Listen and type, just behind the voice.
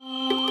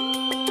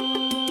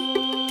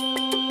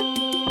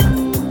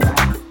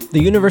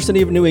The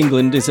University of New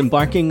England is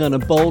embarking on a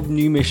bold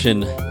new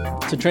mission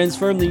to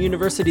transform the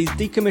university's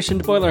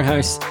decommissioned boiler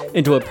house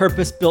into a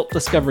purpose-built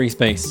discovery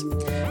space.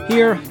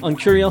 Here, on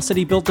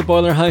Curiosity Built the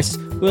Boiler House,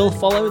 we'll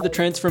follow the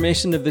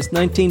transformation of this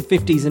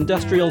 1950s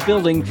industrial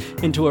building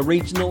into a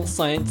regional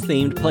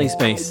science-themed play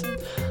space.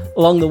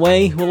 Along the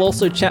way, we'll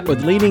also chat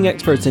with leading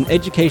experts in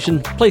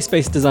education,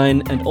 play-space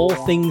design, and all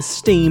things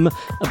STEAM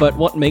about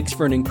what makes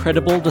for an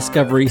incredible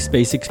discovery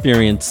space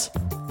experience.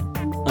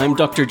 I'm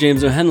Dr.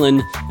 James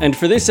O'Hanlon, and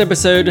for this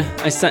episode,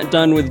 I sat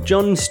down with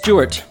John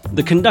Stewart,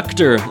 the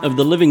conductor of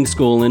the Living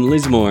School in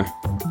Lismore.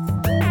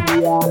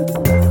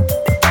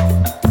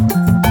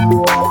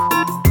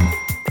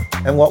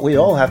 And what we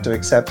all have to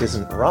accept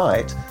isn't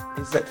right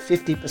is that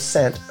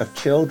 50% of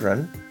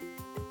children,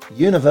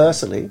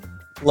 universally,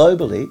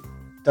 globally,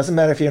 doesn't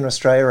matter if you're in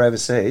Australia or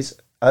overseas,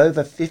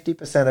 over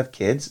 50% of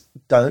kids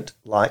don't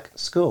like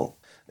school.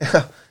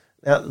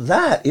 Now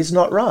that is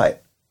not right.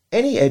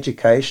 Any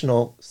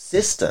educational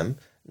system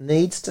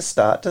needs to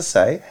start to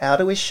say, how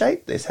do we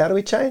shape this? How do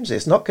we change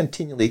this? Not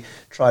continually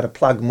try to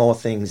plug more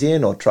things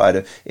in or try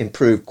to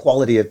improve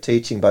quality of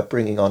teaching by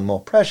bringing on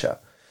more pressure.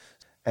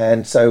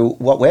 And so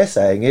what we're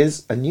saying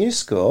is a new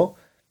school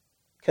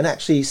can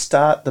actually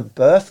start the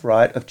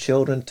birthright of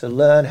children to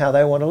learn how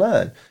they want to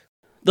learn.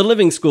 The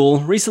Living School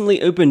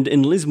recently opened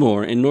in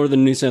Lismore in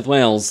northern New South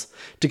Wales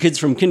to kids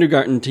from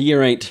kindergarten to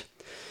year 8.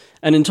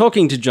 And in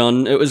talking to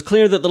John, it was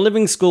clear that the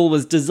Living School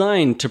was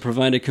designed to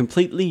provide a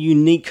completely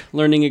unique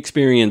learning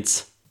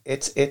experience.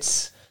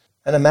 It's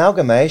an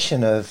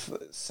amalgamation of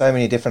so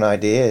many different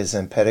ideas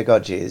and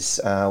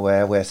pedagogies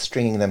where we're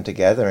stringing them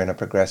together in a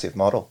progressive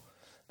model.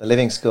 The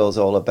Living School is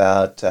all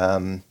about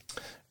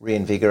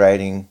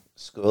reinvigorating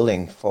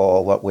schooling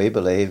for what we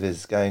believe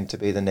is going to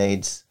be the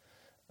needs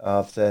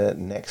of the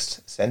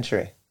next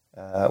century.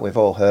 We've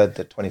all heard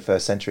the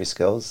 21st century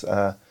skills.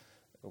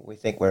 We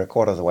think we're a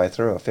quarter of the way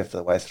through or a fifth of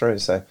the way through,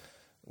 so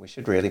we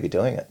should really be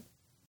doing it.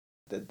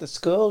 The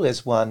school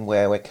is one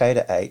where we're K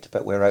to 8,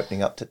 but we're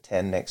opening up to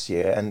 10 next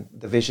year, and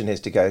the vision is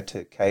to go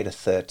to K to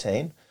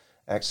 13.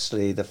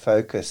 Actually, the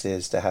focus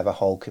is to have a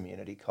whole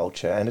community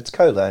culture, and it's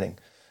co-learning.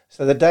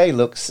 So the day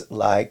looks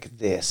like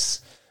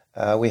this.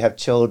 We have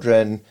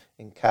children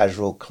in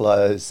casual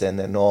clothes and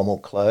their normal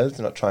clothes,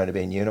 not trying to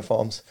be in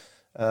uniforms,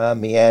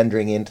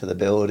 meandering into the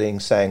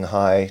building, saying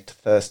hi to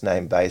first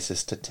name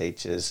basis to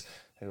teachers,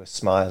 who are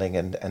smiling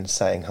and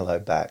saying hello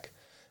back.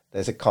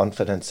 There's a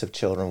confidence of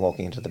children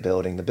walking into the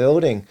building. The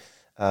building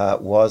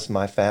was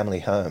my family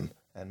home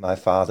and my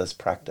father's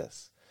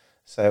practice.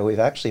 So we've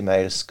actually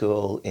made a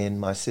school in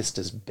my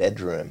sister's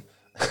bedroom.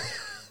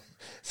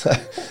 so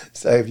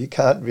if you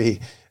can't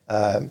be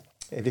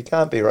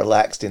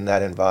relaxed in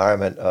that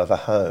environment of a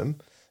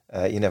home,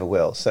 you never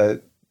will. So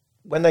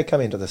when they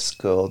come into the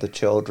school, the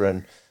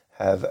children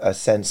have a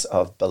sense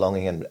of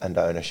belonging and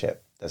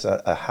ownership. There's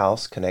a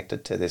house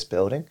connected to this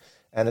building.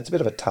 And it's a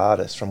bit of a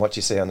TARDIS. From what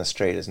you see on the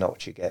street is not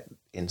what you get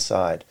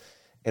inside.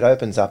 It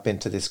opens up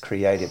into this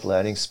creative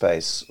learning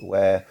space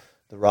where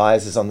the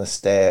risers on the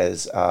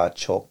stairs are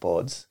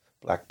chalkboards,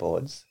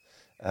 blackboards,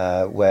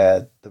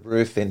 where the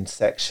roof in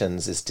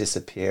sections is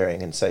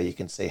disappearing, and so you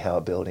can see how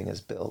a building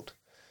is built,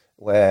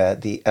 where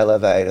the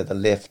elevator, the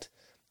lift,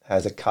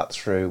 has a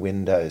cut-through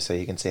window so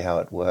you can see how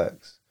it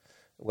works,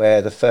 where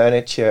the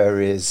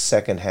furniture is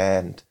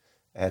second-hand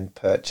and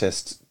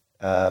purchased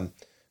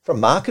from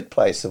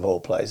Marketplace of all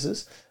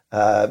places,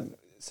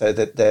 so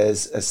that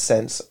there's a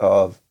sense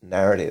of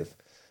narrative.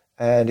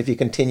 And if you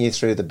continue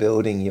through the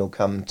building, you'll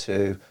come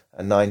to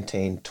a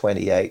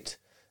 1928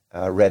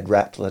 Red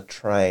Rattler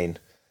train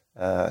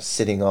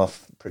sitting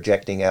off,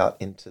 projecting out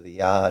into the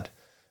yard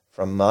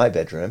from my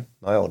bedroom,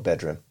 my old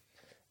bedroom.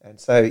 And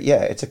so,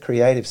 yeah, it's a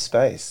creative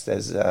space.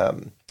 There's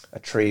a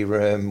tree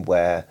room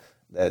where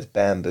there's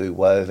bamboo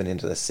woven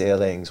into the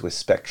ceilings with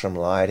spectrum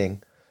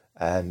lighting.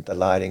 And the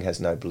lighting has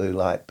no blue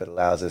light, but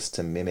allows us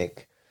to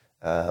mimic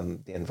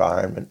the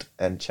environment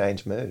and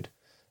change mood.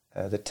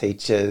 The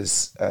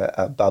teachers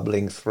are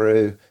bubbling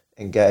through,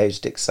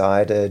 engaged,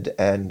 excited,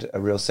 and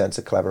a real sense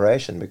of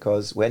collaboration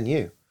because we're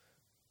new.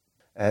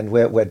 And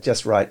we're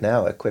just right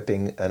now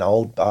equipping an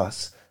old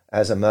bus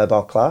as a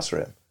mobile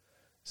classroom.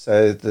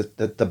 So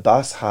the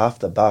bus, half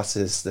the bus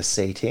is the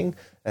seating,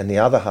 and the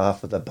other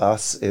half of the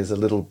bus is a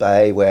little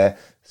bay where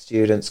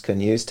students can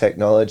use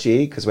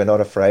technology because we're not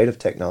afraid of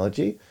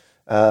technology.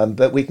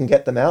 But we can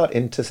get them out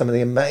into some of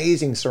the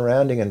amazing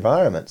surrounding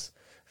environments.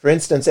 For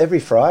instance, every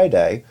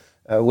Friday,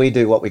 we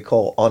do what we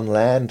call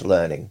on-land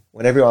learning.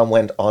 When everyone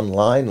went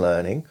online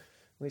learning,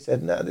 we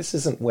said, no, this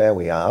isn't where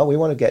we are. We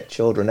want to get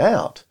children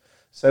out.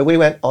 So we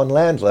went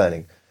on-land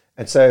learning.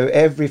 And so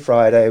every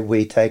Friday,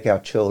 we take our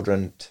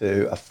children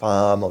to a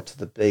farm or to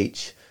the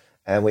beach,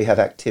 and we have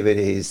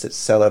activities that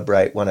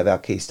celebrate one of our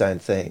keystone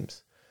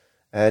themes.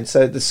 And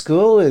so the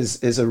school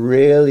is a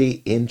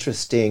really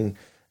interesting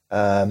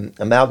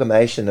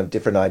amalgamation of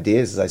different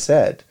ideas, as I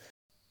said.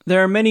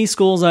 There are many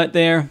schools out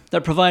there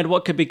that provide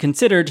what could be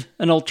considered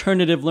an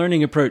alternative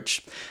learning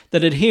approach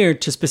that adhere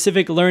to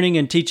specific learning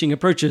and teaching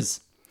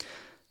approaches.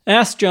 I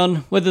asked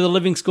John whether the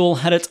Living School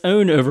had its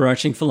own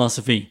overarching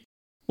philosophy.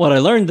 What I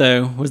learned,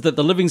 though, was that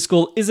the Living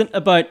School isn't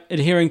about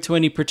adhering to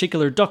any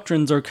particular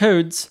doctrines or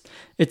codes.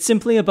 It's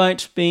simply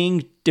about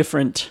being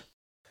different.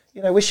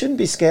 We shouldn't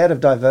be scared of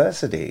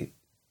diversity.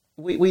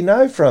 We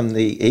know from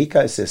the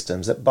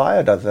ecosystems that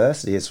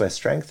biodiversity is where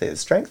strength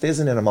is. Strength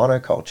isn't in a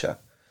monoculture.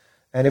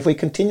 And if we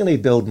continually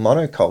build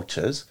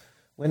monocultures,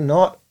 we're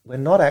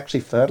not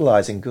actually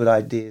fertilizing good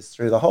ideas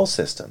through the whole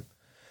system.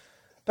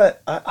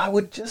 But I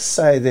would just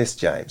say this,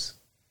 James.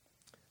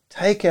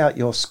 Take out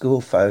your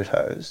school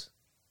photos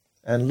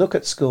and look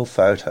at school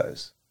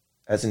photos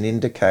as an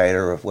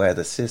indicator of where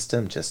the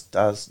system just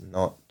does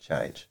not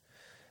change.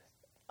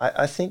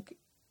 I think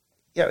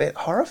it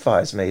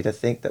horrifies me to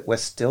think that we're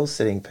still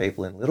sitting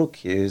people in little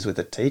queues with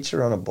a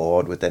teacher on a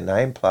board with their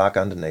name plaque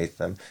underneath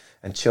them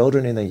and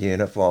children in a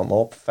uniform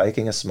all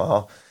faking a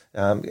smile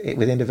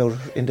with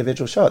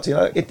individual shots.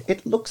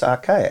 It looks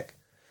archaic.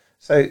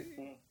 So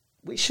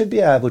we should be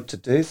able to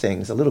do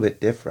things a little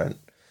bit different.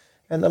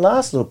 And the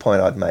last little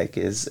point I'd make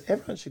is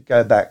everyone should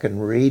go back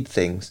and read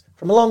things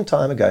from a long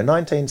time ago,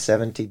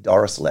 1970,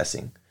 Doris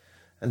Lessing.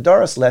 And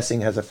Doris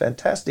Lessing has a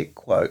fantastic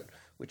quote,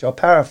 which I'll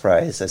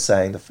paraphrase as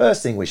saying the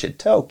first thing we should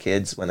tell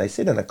kids when they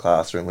sit in a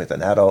classroom with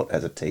an adult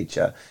as a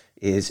teacher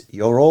is,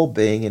 you're all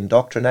being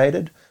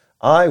indoctrinated.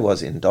 I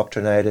was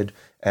indoctrinated,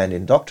 and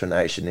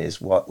indoctrination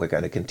is what we're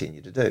going to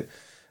continue to do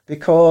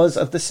because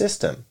of the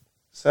system.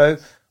 So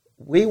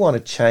we want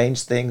to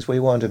change things. We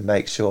want to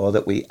make sure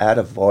that we add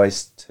a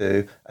voice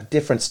to a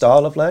different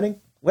style of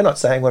learning. We're not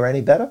saying we're any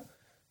better.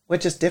 We're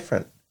just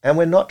different. And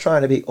we're not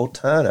trying to be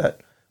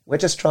alternate. We're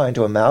just trying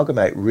to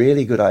amalgamate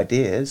really good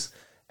ideas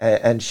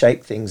and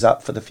shape things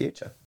up for the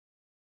future.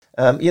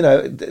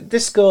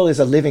 This school is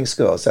a living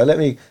school. So let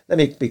me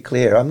be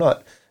clear. I'm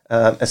not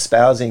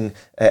espousing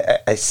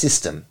a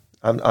system.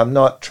 I'm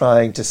not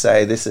trying to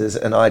say this is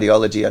an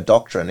ideology, a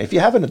doctrine. If you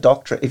have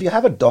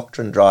a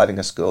doctrine driving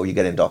a school, you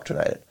get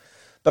indoctrinated.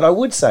 But I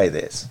would say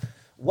this: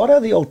 what are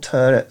the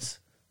alternates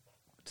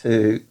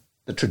to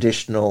the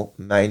traditional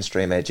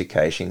mainstream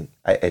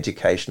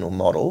educational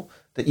model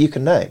that you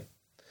can name?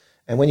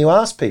 And when you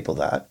ask people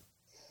that,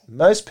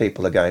 most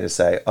people are going to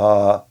say,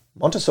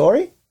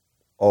 Montessori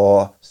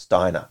or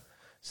Steiner.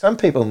 Some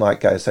people might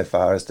go so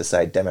far as to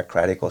say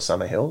democratic or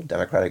Summerhill,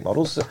 democratic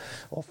models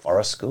or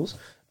forest schools.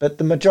 But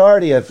the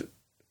majority of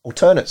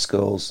alternate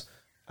schools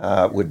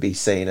would be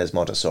seen as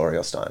Montessori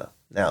or Steiner.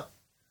 Now,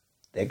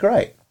 they're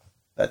great,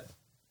 but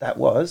that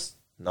was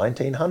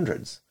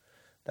 1900s.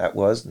 That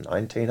was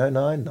 1909,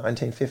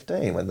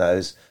 1915, when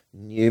those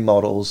new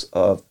models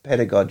of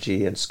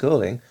pedagogy and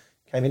schooling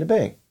came into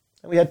being.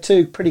 And we had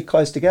two pretty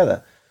close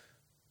together.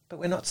 But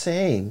we're not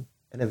seeing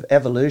an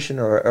evolution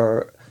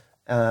or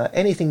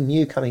anything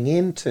new coming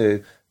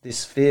into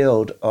this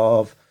field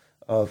of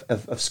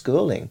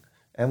schooling.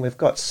 And we've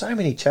got so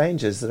many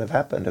changes that have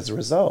happened as a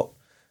result.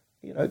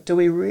 Do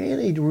we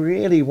really,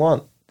 really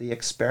want the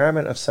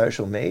experiment of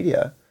social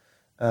media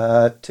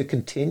to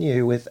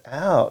continue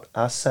without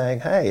us saying,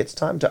 hey, it's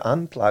time to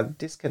unplug,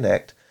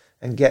 disconnect,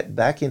 and get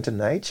back into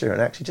nature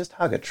and actually just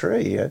hug a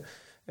tree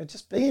and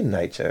just be in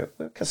nature?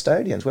 We're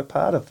custodians. We're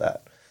part of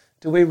that.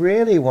 Do we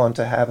really want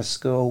to have a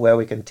school where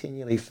we're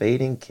continually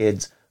feeding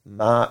kids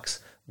marks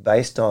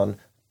based on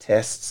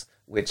tests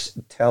which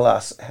tell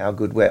us how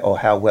good or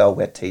how well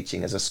we're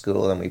teaching as a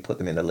school, and we put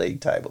them into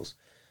league tables?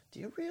 Do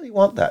you really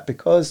want that?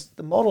 Because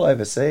the model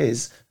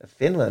overseas of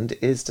Finland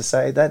is to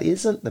say that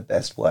isn't the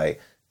best way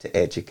to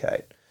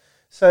educate.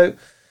 So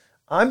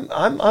I'm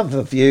of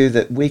the view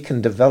that we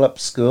can develop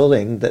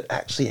schooling that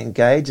actually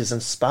engages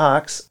and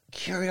sparks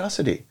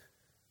curiosity.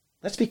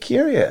 Let's be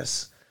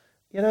curious.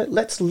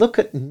 Let's look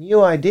at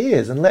new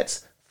ideas and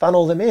let's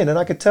funnel them in. And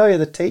I could tell you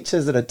the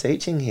teachers that are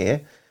teaching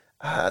here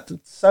are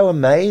so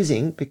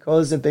amazing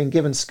because they've been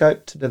given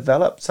scope to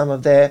develop some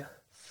of their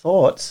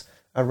thoughts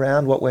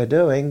around what we're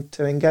doing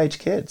to engage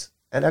kids.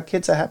 And our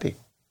kids are happy.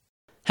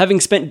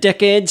 Having spent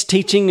decades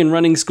teaching and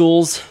running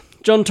schools,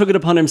 John took it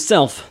upon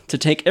himself to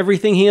take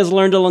everything he has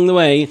learned along the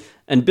way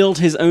and build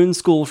his own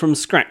school from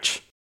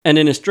scratch. And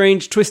in a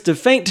strange twist of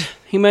fate,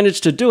 he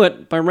managed to do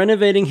it by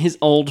renovating his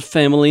old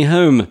family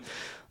home.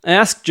 I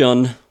asked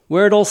John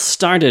where it all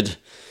started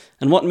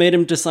and what made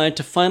him decide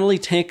to finally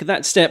take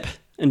that step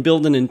and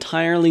build an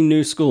entirely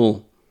new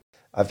school.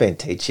 I've been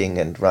teaching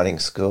and running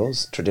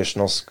schools,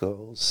 traditional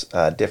schools,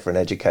 different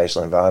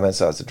educational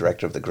environments. I was the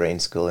director of the Green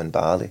School in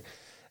Bali.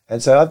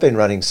 And so I've been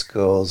running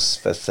schools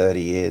for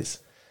 30 years.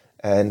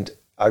 And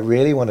I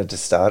really wanted to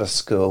start a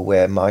school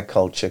where my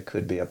culture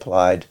could be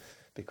applied,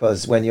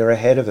 because when you're a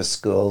head of a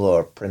school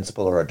or a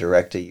principal or a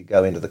director, you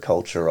go into the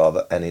culture of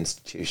an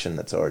institution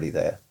that's already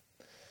there.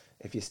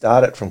 If you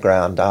start it from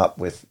ground up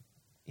with,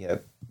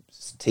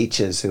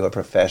 teachers who are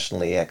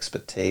professionally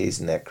expertise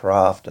in their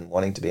craft and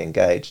wanting to be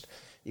engaged,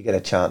 you get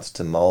a chance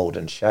to mold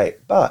and shape.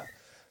 But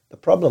the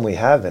problem we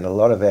have in a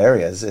lot of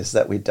areas is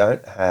that we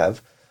don't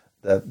have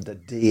the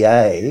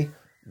DA,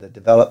 the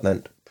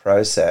development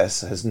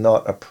process, has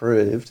not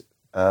approved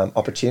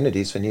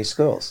opportunities for new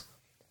schools.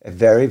 It's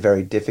very,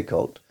 very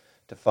difficult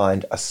to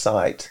find a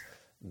site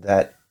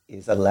that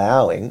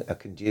is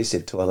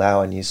conducive to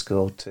allow a new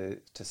school to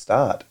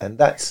start. And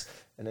that's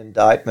an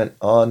indictment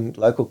on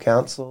local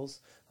councils,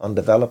 on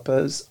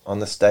developers, on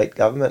the state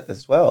government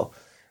as well.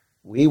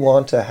 We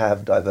want to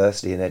have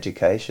diversity in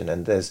education,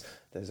 and there's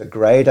a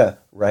greater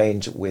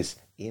range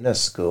within a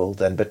school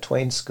than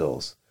between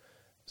schools.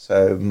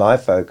 So my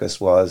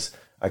focus was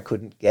I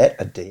couldn't get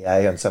a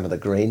DA on some of the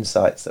green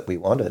sites that we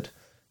wanted.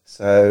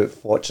 So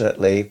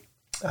fortunately,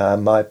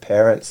 my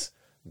parents'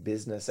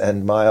 business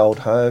and my old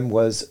home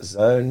was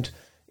zoned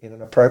in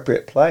an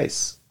appropriate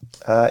place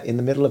in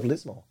the middle of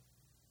Lismore.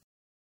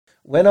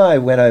 When I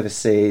went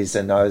overseas,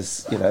 and I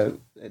was,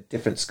 at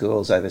different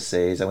schools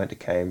overseas, I went to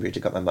Cambridge, I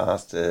got my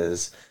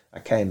master's, I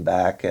came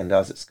back and I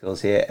was at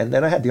schools here. And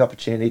then I had the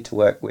opportunity to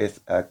work with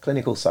a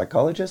clinical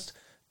psychologist,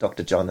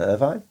 Dr. John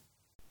Irvine.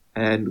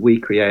 And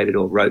we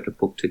wrote a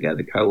book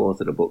together,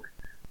 co-authored a book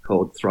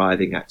called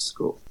Thriving at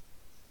School.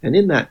 And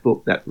in that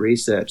book, that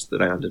research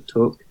that I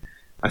undertook,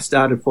 I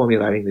started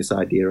formulating this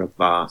idea of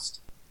VAST,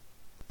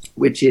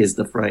 which is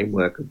the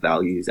framework of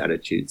values,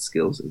 attitudes,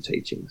 skills, and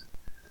teachings.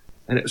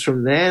 And it was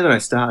from there that I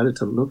started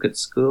to look at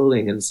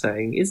schooling and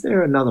saying, is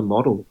there another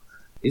model?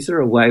 Is there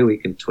a way we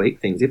can tweak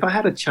things? If I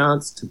had a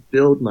chance to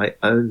build my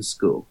own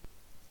school,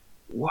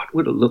 what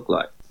would it look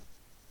like?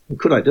 And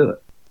could I do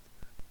it?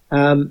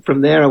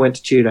 From there, I went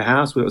to Tudor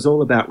House, where it was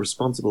all about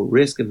responsible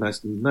risk, and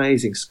most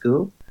amazing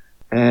school.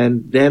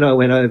 And then I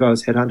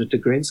was headhunted to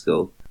Green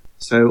School.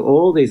 So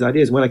all these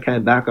ideas, when I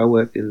came back, I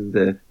worked in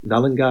the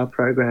Nullingar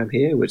program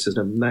here, which is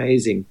an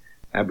amazing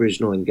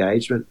Aboriginal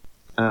engagement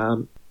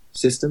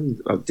system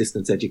of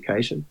distance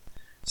education.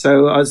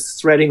 So I was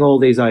threading all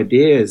these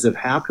ideas of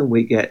how can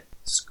we get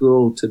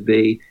school to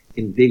be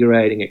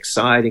invigorating,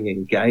 exciting,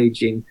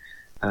 engaging,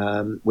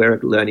 where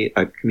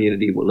a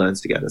community learns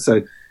together.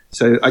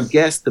 So I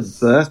guess the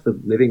birth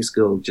of Living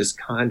School just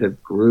kind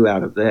of grew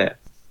out of there.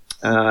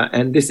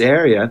 And this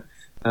area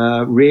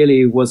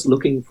really was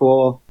looking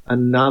for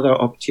another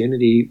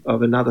opportunity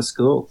of another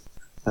school.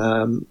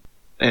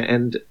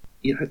 And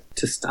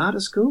to start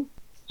a school,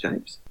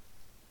 James,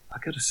 I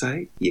got to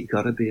say, you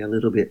got to be a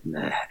little bit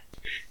mad.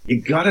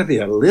 You got to be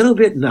a little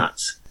bit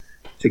nuts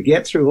to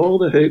get through all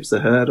the hoops,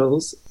 the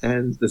hurdles,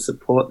 and the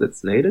support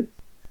that's needed.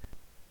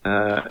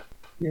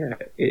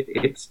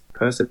 It's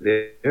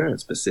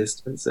perseverance,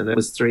 persistence, and it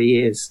was 3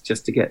 years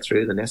just to get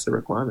through the NESA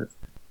requirements.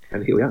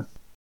 And here we are.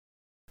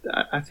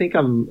 I think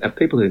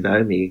people who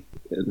know me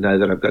know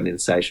that I've got an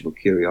insatiable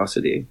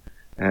curiosity,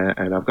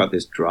 and I've got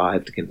this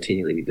drive to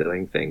continually be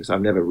doing things.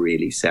 I've never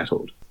really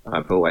settled.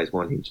 I've always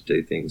wanted to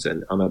do things,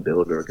 and I'm a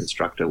builder, a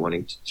constructor,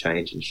 wanting to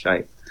change and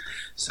shape.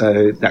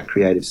 So that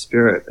creative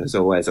spirit has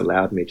always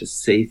allowed me to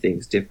see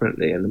things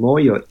differently. And the more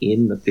you're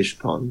in the fish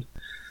pond,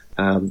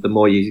 the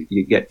more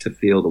you get to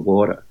feel the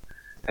water.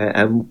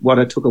 And what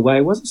I took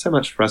away wasn't so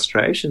much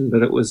frustration,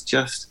 but it was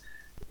just,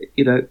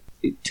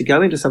 to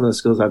go into some of the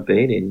schools I've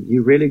been in,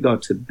 you really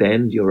got to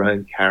bend your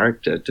own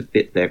character to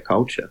fit their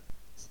culture.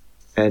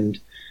 And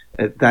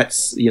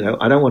that's,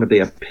 I don't want to be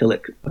a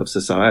pillock of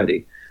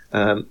society.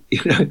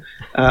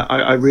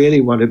 I really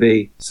want to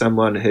be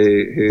someone who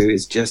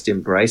is just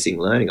embracing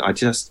learning. I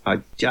just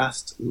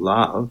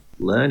love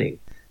learning,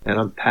 and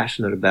I'm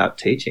passionate about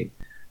teaching.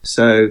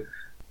 So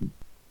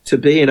to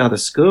be in other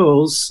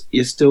schools,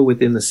 you're still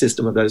within the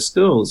system of those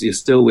schools. You're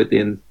still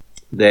within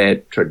their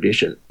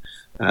tradition,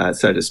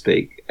 so to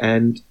speak.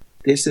 And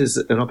this is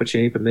an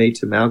opportunity for me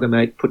to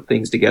amalgamate, put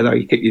things together.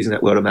 You keep using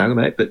that word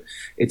amalgamate, but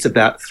it's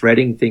about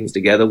threading things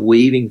together,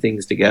 weaving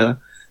things together,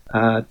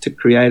 to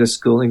create a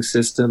schooling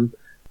system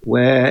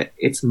where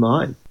it's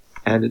mine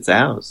and it's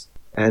ours,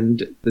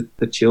 and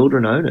the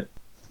children own it,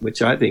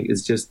 which I think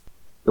is just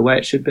the way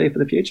it should be for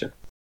the future.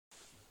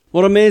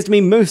 What amazed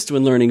me most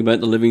when learning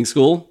about the Living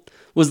School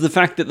was the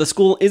fact that the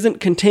school isn't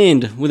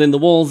contained within the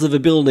walls of a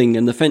building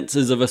and the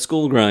fences of a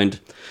school ground.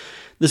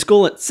 The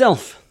school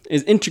itself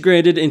is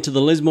integrated into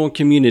the Lismore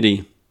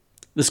community.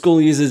 The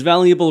school uses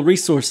valuable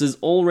resources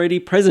already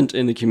present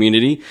in the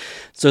community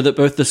so that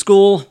both the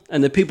school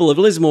and the people of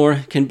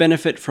Lismore can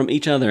benefit from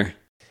each other.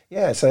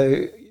 Yeah, so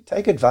you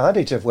take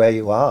advantage of where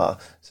you are.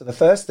 So the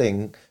first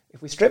thing,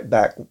 if we strip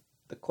back,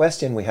 the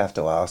question we have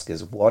to ask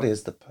is, what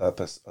is the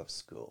purpose of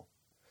school?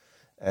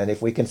 And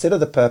if we consider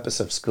the purpose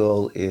of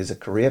school is a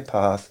career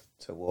path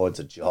towards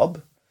a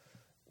job,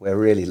 we're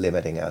really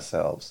limiting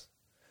ourselves.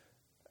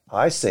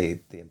 I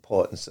see the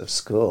importance of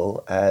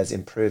school as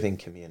improving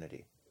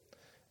community.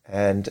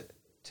 And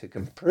to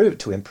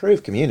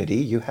improve community,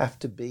 you have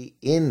to be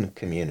in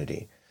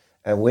community.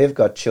 And we've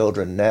got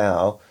children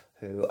now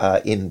who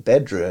are in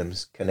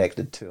bedrooms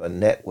connected to a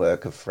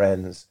network of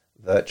friends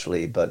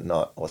virtually, but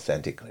not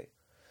authentically.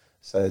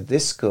 So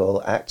this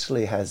school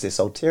actually has this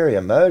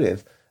ulterior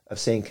motive of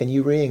seeing, can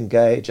you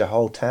re-engage a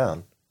whole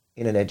town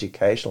in an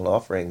educational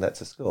offering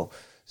that's a school?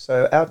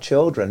 So our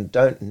children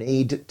don't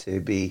need to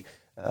be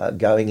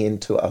going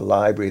into a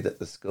library that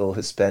the school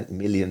has spent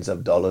millions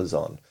of dollars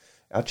on.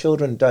 Our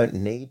children don't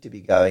need to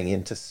be going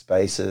into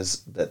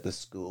spaces that the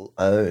school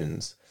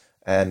owns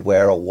and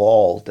where a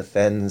wall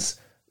defends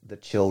the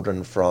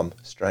children from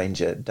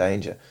stranger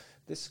danger.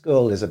 This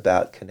school is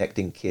about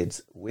connecting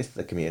kids with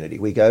the community.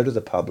 We go to the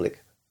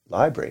public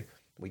library.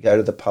 We go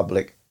to the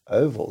public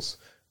ovals.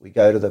 We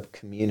go to the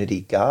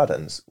community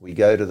gardens. We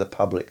go to the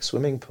public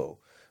swimming pool.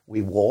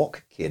 We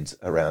walk kids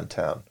around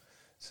town.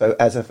 So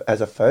as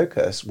a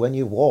focus, when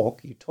you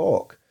walk, you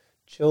talk.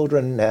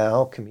 Children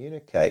now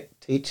communicate.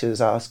 Teachers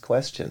ask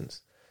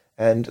questions.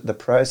 And the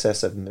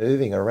process of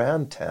moving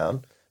around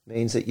town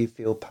means that you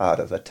feel part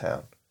of a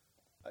town.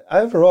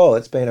 Overall,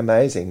 it's been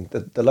amazing.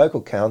 The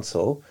local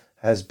council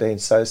has been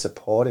so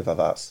supportive of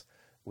us,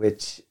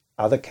 which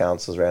other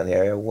councils around the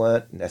area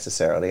weren't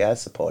necessarily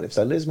as supportive.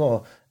 So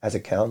Lismore, as a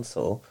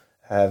council,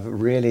 have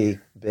really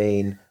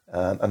been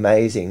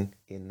amazing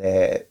in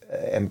their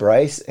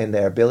in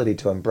their ability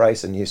to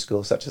embrace a new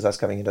school such as us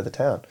coming into the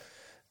town.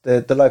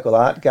 The local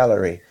art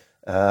gallery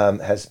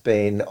has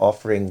been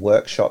offering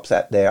workshops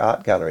at their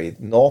art gallery,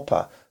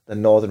 NORPA, the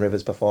Northern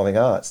Rivers Performing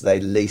Arts. They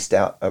leased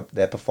out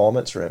their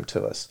performance room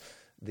to us.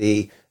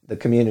 The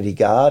community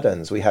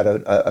gardens, we had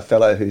a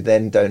fellow who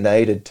then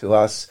donated to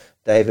us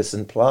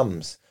Davison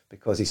plums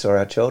because he saw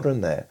our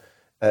children there.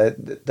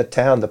 The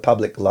town, the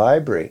public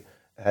library,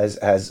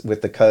 has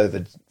with the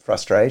COVID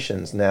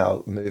frustrations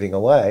now moving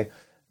away,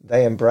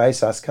 they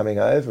embrace us coming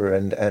over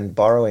and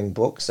borrowing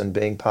books and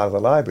being part of the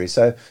library.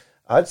 So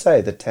I'd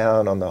say the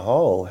town on the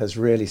whole has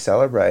really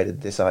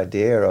celebrated this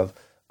idea of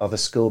a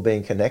school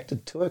being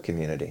connected to a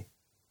community.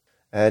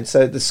 And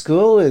so the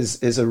school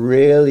is a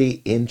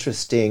really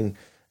interesting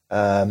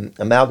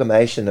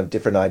amalgamation of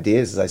different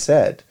ideas, as I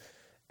said.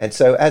 And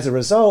so as a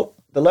result,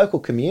 the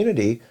local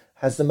community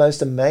has the most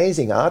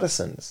amazing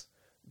artisans.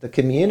 The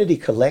community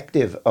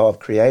collective of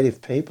creative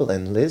people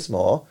in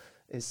Lismore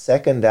is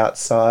second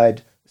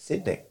outside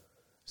Sydney.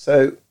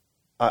 So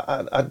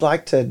I'd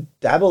like to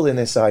dabble in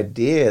this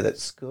idea that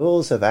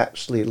schools have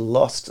actually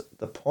lost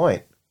the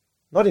point,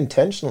 not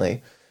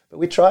intentionally, but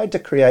we tried to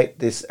create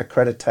this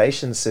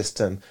accreditation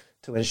system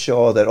to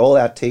ensure that all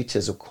our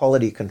teachers are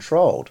quality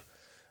controlled.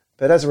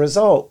 But as a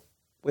result,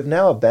 we've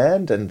now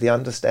abandoned the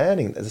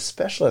understanding that the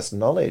specialist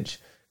knowledge,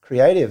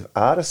 creative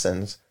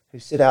artisans who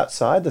sit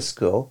outside the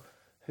school,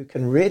 who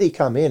can really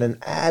come in and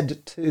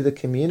add to the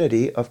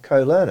community of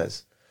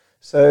co-learners.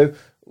 So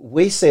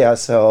we see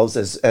ourselves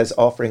as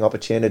offering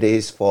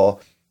opportunities for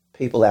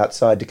people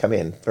outside to come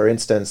in. For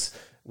instance,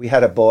 we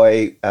had a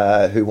boy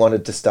who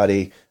wanted to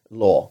study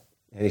law.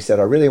 And he said,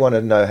 I really want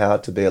to know how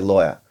to be a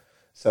lawyer.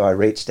 So I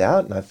reached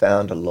out and I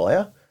found a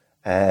lawyer.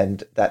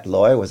 And that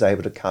lawyer was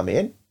able to come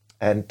in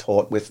and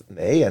taught with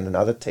me and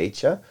another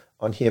teacher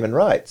on human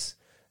rights.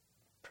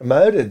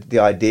 Promoted the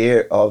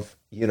idea of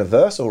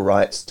universal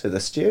rights to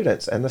the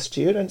students. And the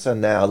students are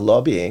now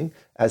lobbying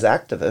as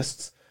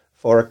activists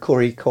for a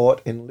Koori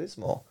Court in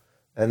Lismore.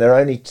 And there are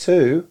only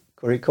 2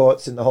 Koori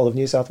Courts in the whole of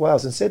New South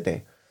Wales and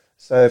Sydney.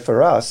 So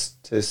for us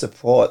to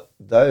support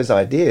those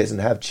ideas and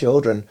have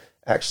children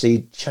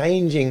actually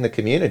changing the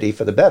community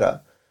for the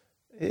better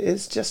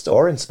is just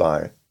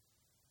awe-inspiring.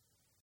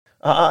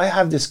 I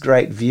have this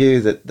great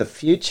view that the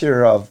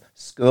future of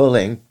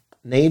schooling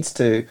needs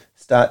to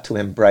start to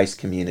embrace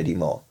community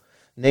more,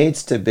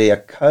 needs to be a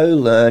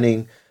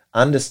co-learning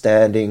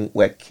understanding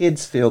where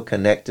kids feel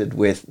connected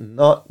with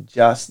not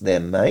just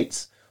their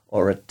mates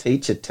or a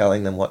teacher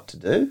telling them what to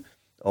do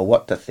or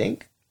what to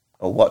think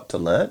or what to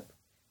learn,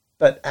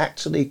 but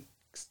actually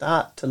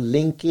start to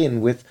link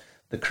in with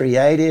the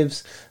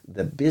creatives,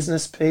 the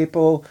business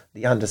people,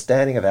 the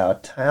understanding of how our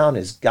town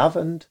is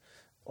governed.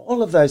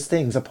 All of those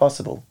things are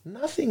possible.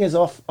 Nothing is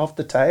off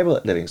the table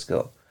at Living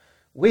School.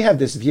 We have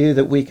this view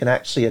that we can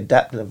actually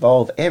adapt and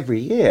evolve every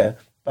year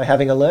by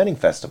having a learning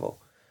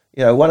festival.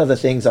 You know, one of the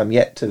things I'm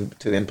yet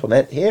to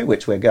implement here,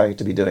 which we're going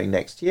to be doing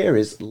next year,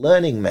 is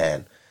Learning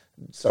Man.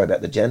 Sorry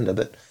about the gender,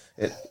 but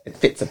it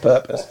fits a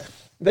purpose.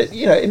 But,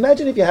 you know,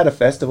 imagine if you had a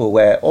festival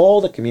where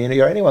all the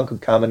community or anyone could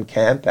come and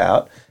camp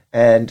out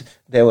and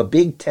there were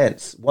big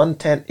tents. One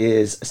tent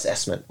is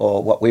assessment,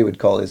 or what we would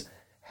call is,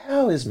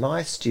 how is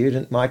my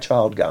student, my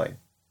child going?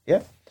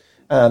 Yeah.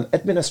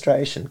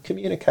 Administration,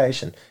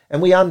 communication.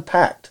 And we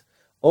unpacked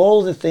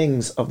all the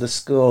things of the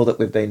school that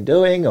we've been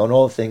doing and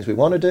all the things we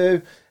want to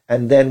do,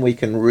 and then we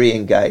can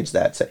re-engage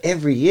that. So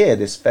every year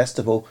this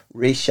festival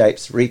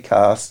reshapes,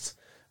 recasts,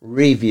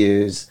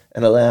 reviews,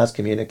 and allows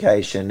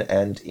communication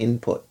and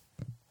input.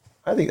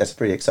 I think that's a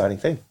pretty exciting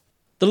thing.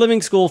 The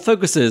Living School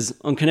focuses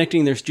on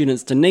connecting their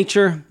students to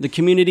nature, the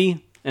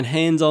community, and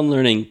hands-on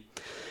learning.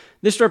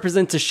 This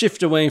represents a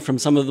shift away from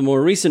some of the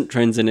more recent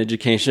trends in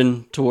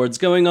education towards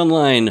going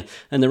online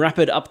and the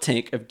rapid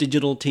uptake of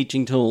digital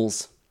teaching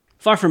tools.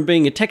 Far from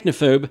being a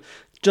technophobe,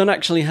 John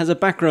actually has a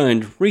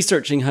background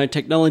researching how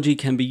technology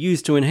can be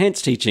used to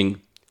enhance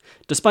teaching.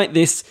 Despite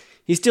this,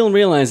 he still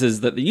realizes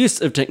that the use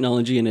of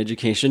technology in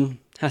education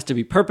has to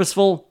be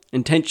purposeful,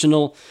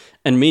 intentional,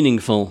 and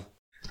meaningful.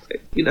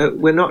 You know,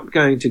 we're not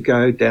going to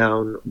go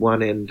down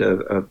one end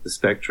of the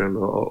spectrum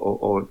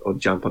or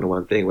jump onto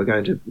one thing. We're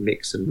going to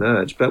mix and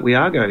merge, but we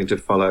are going to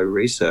follow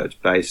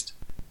research-based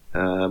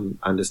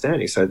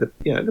understanding. So the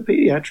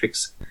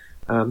pediatrics,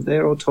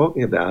 they're all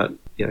talking about,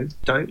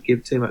 don't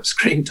give too much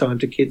screen time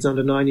to kids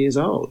under 9 years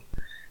old.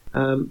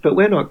 But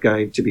we're not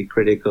going to be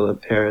critical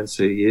of parents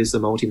who use the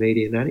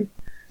multimedia nanny.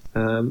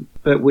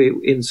 But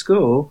in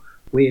school,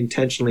 we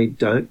intentionally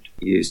don't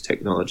use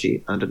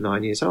technology under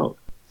 9 years old.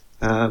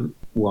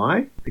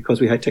 Why? Because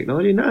we hate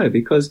technology? No,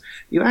 because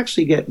you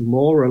actually get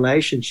more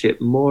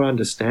relationship, more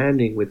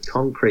understanding with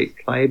concrete,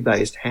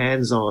 play-based,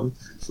 hands-on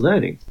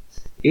learning.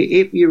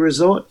 If you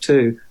resort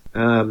to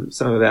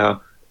some of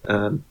our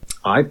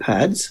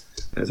iPads,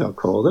 as I'll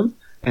call them,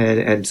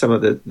 and some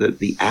of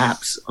the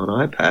apps on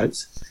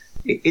iPads,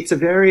 it's a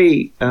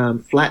very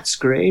flat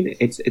screen.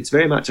 It's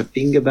very much a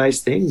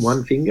finger-based thing,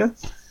 one finger.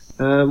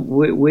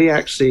 We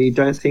actually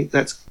don't think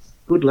that's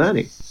good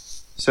learning.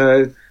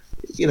 So,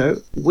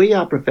 we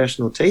are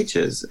professional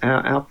teachers.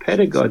 Our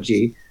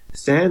pedagogy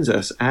stands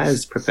us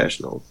as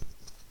professionals.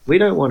 We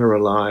don't want to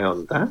rely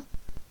on that.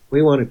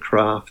 We want to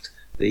craft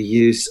the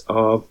use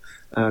of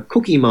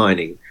cookie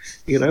mining,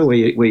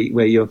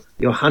 where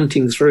you're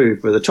hunting through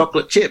for the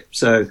chocolate chip,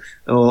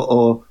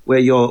 or where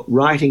you're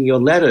writing your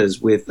letters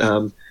with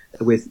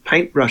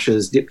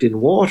paintbrushes dipped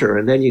in water,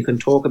 and then you can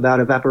talk about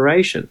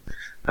evaporation.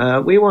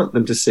 We want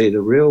them to see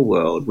the real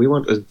world. We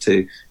want them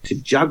to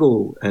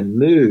juggle and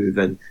move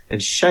and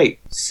shape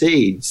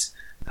seeds,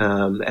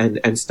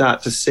 and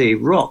start to see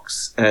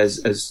rocks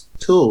as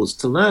tools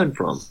to learn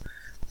from.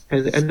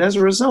 And as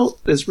a result,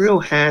 there's real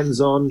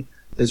hands-on,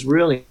 there's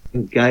real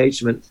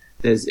engagement,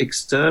 there's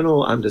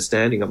external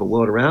understanding of a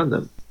world around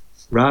them,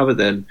 rather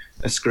than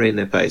a screen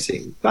they're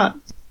facing. But,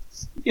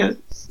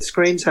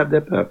 screens have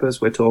their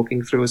purpose. We're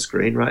talking through a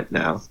screen right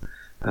now.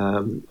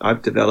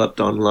 I've developed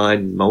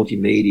online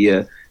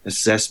multimedia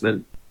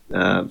assessment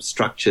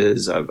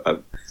structures.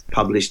 I've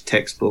published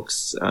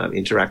textbooks,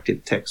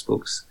 interactive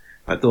textbooks.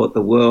 I thought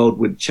the world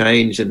would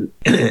change and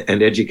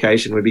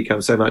education would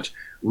become so much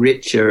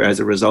richer as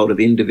a result of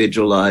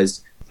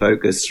individualized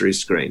focus through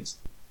screens.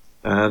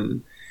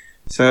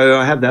 So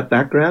I have that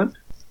background,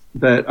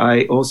 but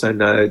I also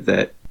know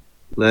that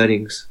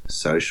learning's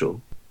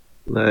social.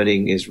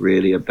 Learning is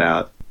really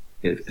about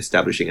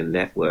establishing a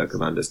network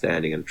of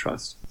understanding and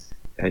trust.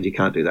 And you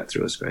can't do that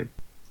through a screen.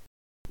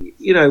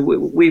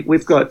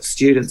 We've got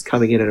students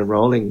coming in and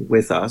enrolling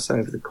with us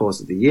over the course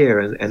of the year,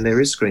 and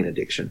there is screen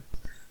addiction.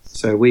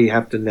 So we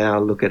have to now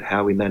look at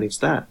how we manage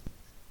that.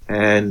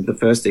 And the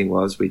first thing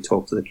was we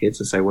talk to the kids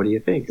and say, what do you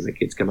think? And the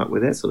kids come up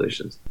with their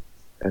solutions.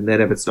 And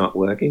then if it's not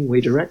working, we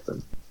direct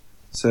them.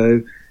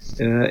 So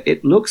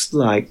it looks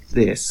like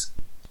this.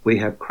 We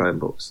have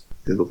Chromebooks,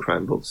 Google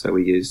Chromebooks. So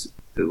we use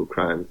Google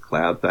Chrome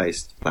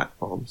cloud-based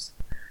platforms.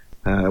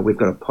 We've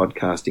got a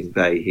podcasting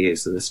bay here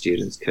so the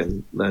students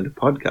can learn to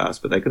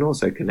podcast, but they can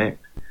also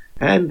connect.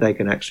 And they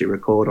can actually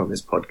record on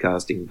this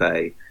podcasting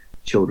bay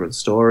children's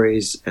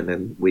stories, and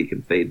then we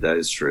can feed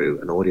those through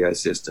an audio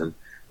system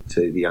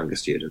to the younger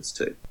students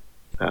too,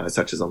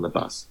 such as on the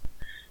bus.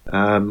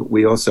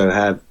 We also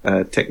have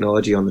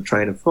technology on the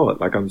train of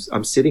thought. Like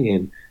I'm sitting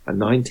in a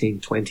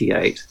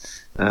 1928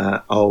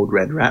 old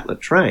Red Rattler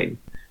train.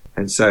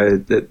 And so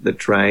the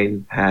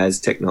train has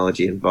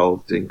technology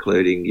involved,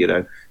 including,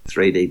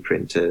 3D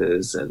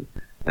printers and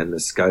the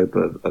scope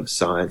of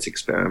science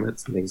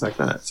experiments and things like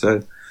that.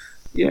 So,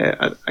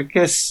 yeah, I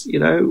guess,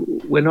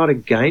 we're not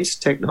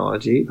against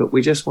technology, but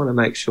we just want to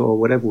make sure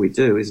whatever we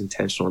do is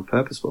intentional and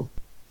purposeful.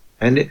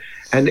 And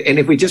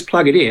if we just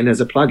plug it in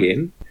as a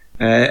plug-in,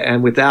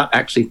 and without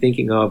actually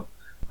thinking of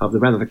the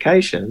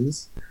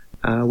ramifications,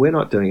 we're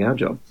not doing our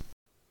job.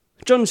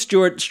 John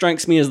Stewart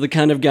strikes me as the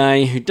kind of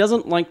guy who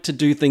doesn't like to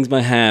do things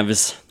by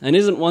halves, and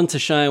isn't one to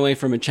shy away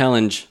from a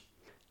challenge.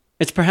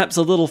 It's perhaps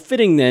a little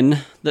fitting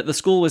then that the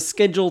school was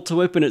scheduled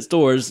to open its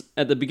doors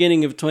at the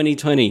beginning of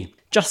 2020,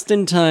 just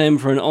in time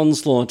for an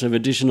onslaught of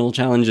additional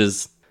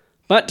challenges.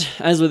 But,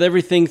 as with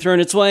everything thrown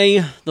its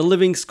way, the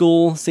Living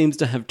School seems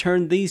to have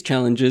turned these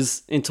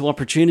challenges into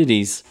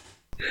opportunities.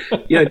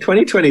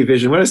 2020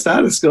 vision. When I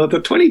started school, I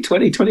thought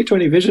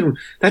 2020 vision,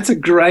 that's a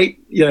great,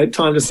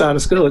 time to start a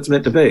school. It's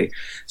meant to be.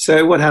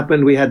 So what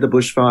happened? We had the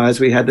bushfires,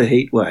 we had the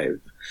heat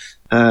wave.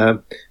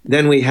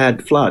 Then we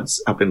had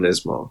floods up in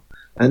Lismore.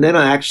 And then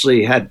I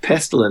actually had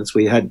pestilence.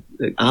 We had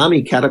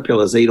army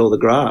caterpillars eat all the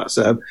grass.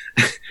 And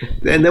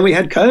then we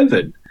had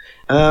COVID.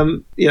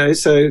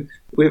 So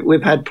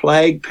we've had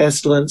plague,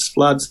 pestilence,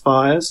 floods,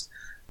 fires.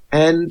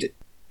 And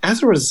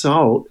as a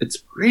result,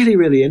 it's really,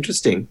 really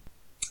interesting.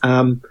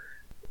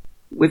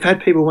 We've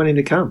had people wanting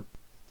to come.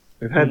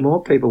 We've had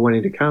more people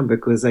wanting to come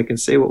because they can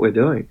see what we're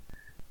doing.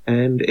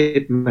 And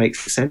it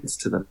makes sense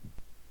to them.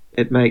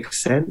 It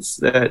makes sense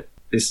that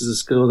this is a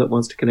school that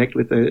wants to connect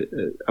with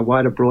a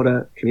wider,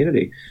 broader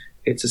community.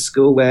 It's a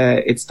school where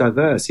it's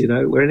diverse.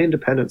 We're an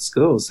independent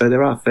school, so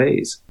there are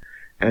fees.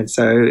 And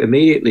so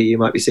immediately you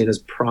might be seen as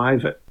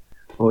private,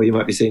 or you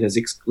might be seen as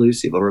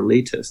exclusive or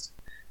elitist.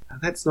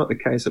 That's not the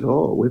case at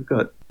all. We've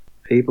got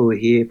people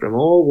here from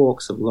all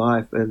walks of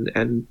life,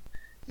 and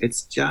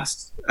it's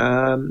just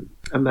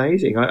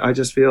amazing. I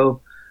just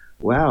feel,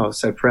 wow,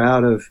 so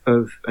proud of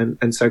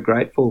and so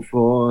grateful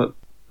for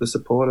the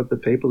support of the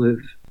people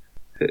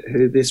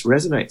who this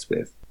resonates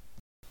with.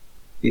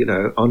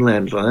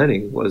 On-land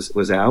learning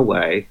was our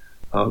way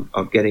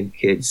of getting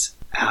kids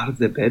out of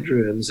their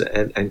bedrooms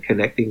and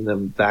connecting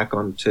them back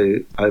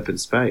onto open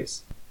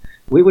space.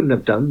 We wouldn't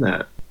have done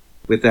that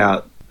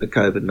without the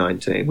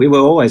COVID-19. We were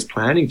always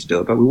planning to do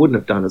it, but we wouldn't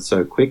have done it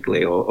so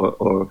quickly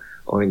or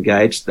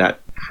engaged that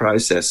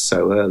process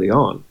so early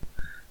on.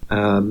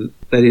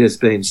 But it has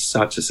been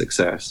such a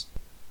success,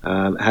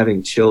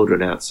 having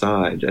children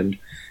outside. And,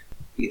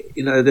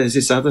 you know, there's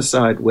this other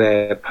side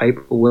where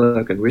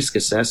paperwork and risk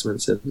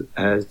assessments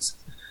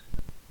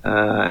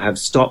have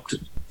stopped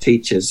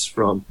teachers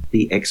from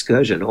the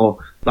excursion, or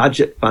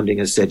budget funding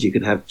has said you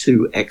can have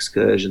 2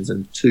 excursions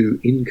and 2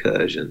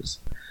 incursions,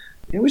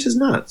 which is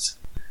nuts.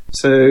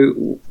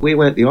 So we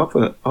went the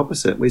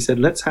opposite. We said,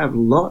 let's have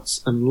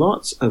lots and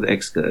lots of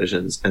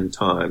excursions and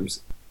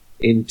times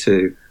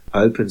into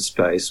open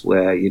space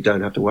where you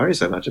don't have to worry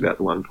so much about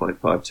the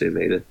 1.52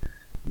 metre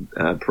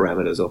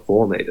parameters or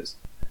 4 metres.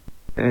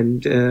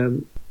 And,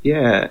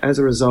 as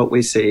a result,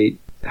 we see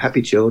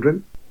happy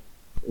children.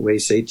 We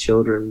see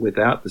children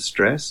without the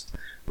stress.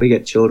 We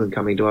get children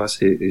coming to us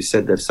who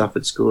said they've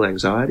suffered school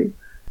anxiety,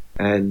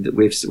 and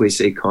we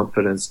see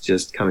confidence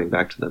just coming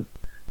back to them.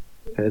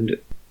 And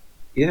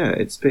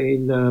it's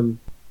been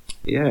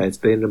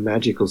a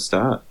magical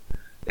start.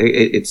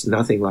 It's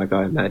nothing like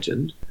I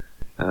imagined,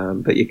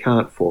 but you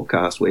can't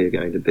forecast where you're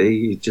going to be.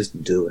 You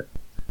just do it,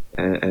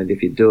 and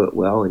if you do it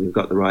well and you've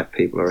got the right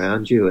people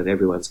around you and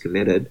everyone's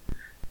committed,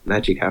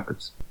 magic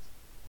happens.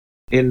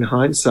 In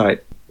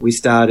hindsight, we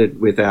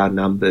started with our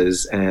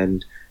numbers,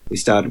 and we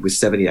started with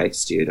 78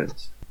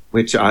 students,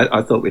 which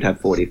I thought we'd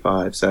have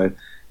 45. So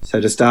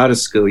to start a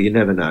school, you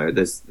never know.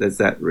 There's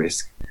that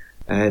risk.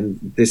 And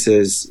this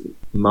is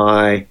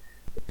my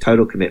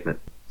total commitment.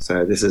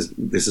 So this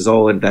is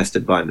all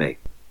invested by me,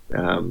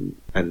 and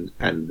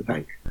the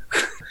bank.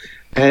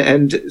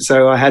 and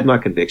so I had my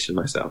conviction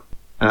myself.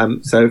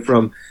 So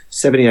from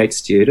 78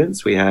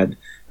 students, we had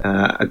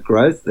a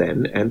growth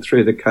then, and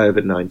through the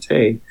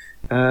COVID-19,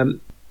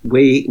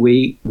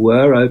 we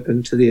were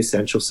open to the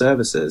essential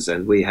services,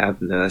 and we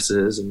have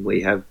nurses and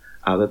we have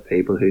other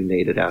people who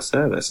needed our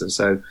service. And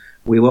so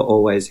we were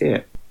always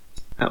here.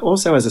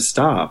 Also, as a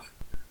staff,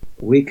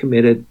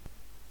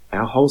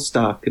 our whole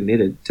staff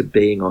committed to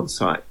being on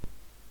site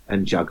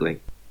and juggling.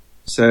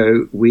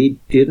 So we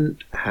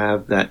didn't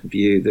have that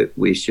view that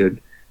we should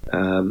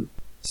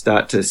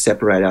start to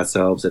separate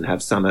ourselves and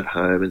have some at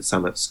home and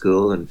some at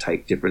school and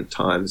take different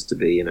times to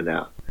be in and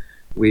out.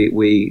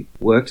 We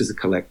worked as a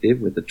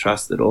collective with the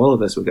trust that all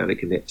of us were going to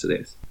commit to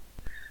this.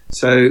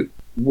 So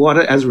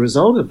as a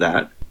result of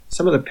that,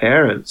 some of the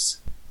parents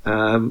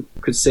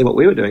could see what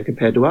we were doing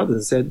compared to others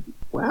and said,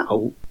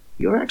 wow,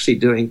 you're actually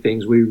doing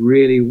things we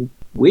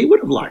would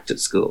have liked at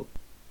school.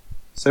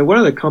 So one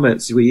of the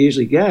comments we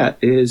usually get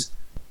is,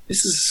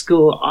 this is a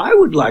school I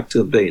would like to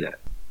have been at.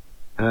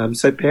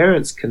 So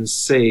parents can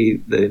see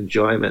the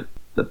enjoyment,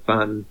 the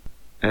fun,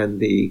 and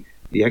the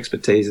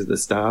expertise of the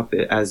staff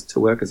as to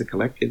work as a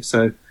collective.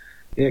 So,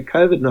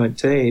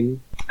 COVID-19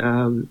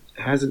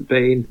 hasn't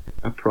been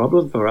a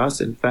problem for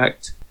us. In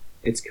fact,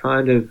 it's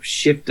kind of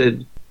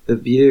shifted the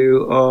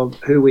view of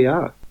who we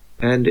are,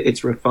 and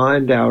it's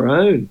refined our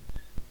own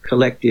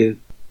collective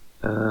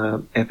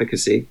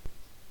efficacy.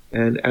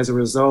 And as a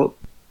result,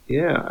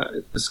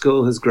 the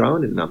school has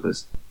grown in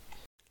numbers.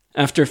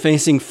 After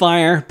facing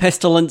fire,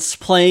 pestilence,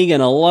 plague,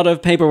 and a lot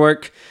of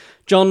paperwork,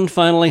 John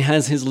finally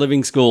has his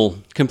living school,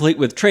 complete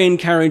with train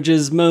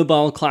carriages,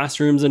 mobile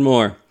classrooms, and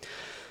more.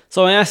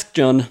 So I asked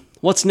John,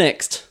 what's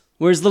next?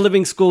 Where's the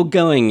living school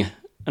going?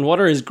 And what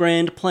are his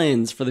grand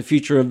plans for the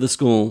future of the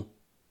school?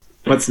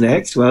 What's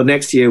next? Well,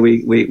 next year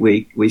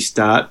we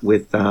start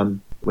with,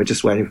 we're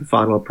just waiting for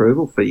final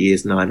approval for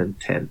years 9 and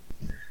 10.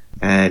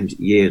 And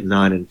year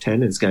 9 and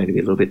 10 is going to be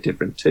a little bit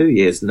different too.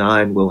 Years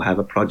 9 will have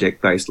a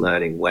project-based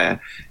learning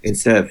where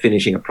instead of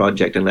finishing a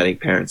project and letting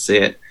parents see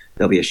it,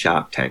 there'll be a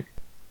Shark Tank.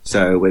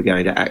 So we're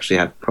going to actually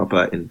have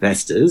proper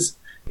investors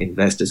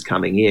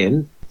coming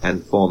in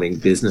and forming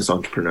business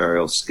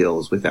entrepreneurial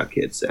skills with our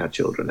kids, our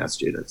children, our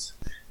students.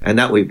 And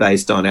that will be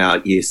based on our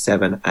year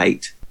 7,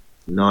 8,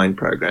 9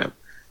 program.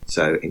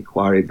 So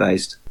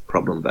inquiry-based,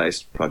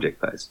 problem-based,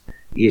 project-based.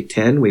 Year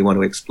 10, we want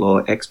to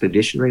explore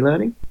expeditionary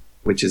learning,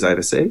 which is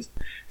overseas.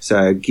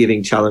 So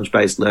giving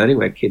challenge-based learning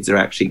where kids are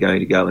actually going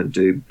to go and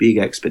do big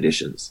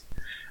expeditions.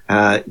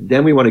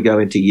 Then we want to go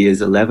into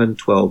years 11,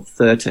 12,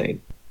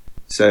 13.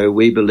 So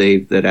we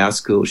believe that our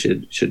school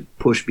should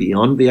push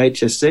beyond the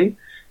HSC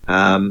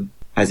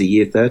as a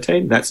year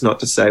 13. That's not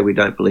to say we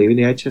don't believe in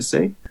the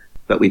HSC,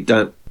 but we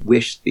don't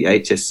wish the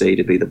HSC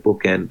to be the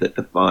bookend that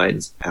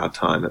defines our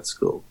time at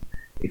school.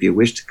 If you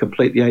wish to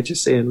complete the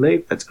HSC and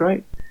leave, that's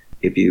great.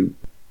 If you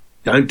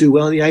don't do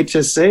well in the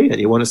HSC and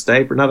you want to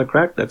stay for another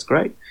crack, that's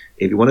great.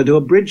 If you want to do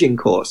a bridging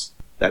course,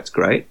 that's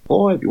great.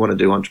 Or if you want to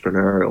do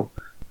entrepreneurial,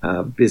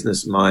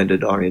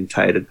 business-minded,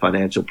 orientated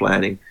financial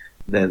planning,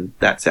 then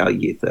that's our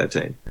year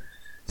 13.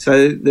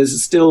 So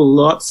there's still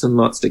lots and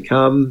lots to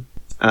come.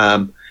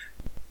 I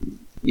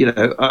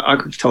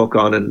could talk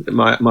on, and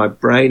my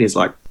brain is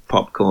like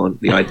popcorn.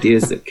 The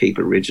ideas that keep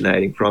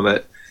originating from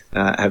it.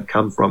 have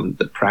come from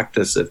the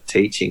practice of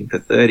teaching for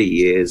 30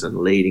 years and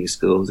leading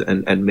schools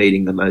and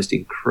meeting the most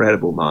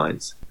incredible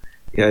minds.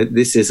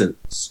 This isn't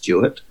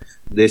Stuart.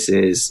 This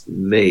is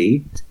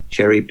me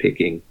cherry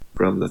picking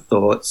from the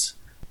thoughts,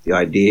 the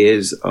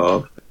ideas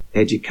of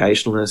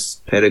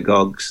educationalists,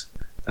 pedagogues,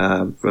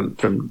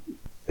 from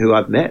who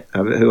I've met,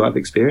 who I've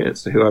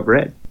experienced, who I've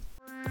read.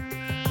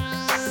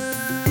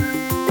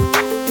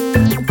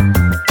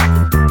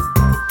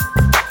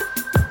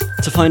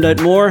 To find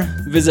out more,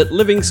 visit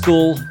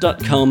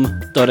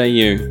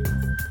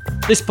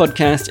livingschool.com.au. This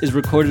podcast is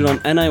recorded on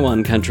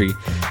NI1 country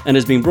and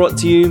has been brought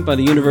to you by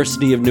the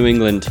University of New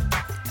England.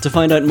 To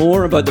find out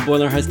more about the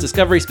Boiler House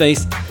Discovery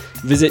Space,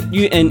 visit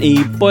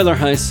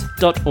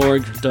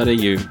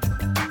uneboilerhouse.org.au.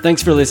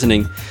 Thanks for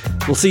listening.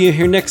 We'll see you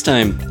here next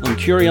time on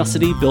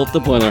Curiosity Built the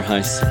Boiler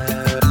House.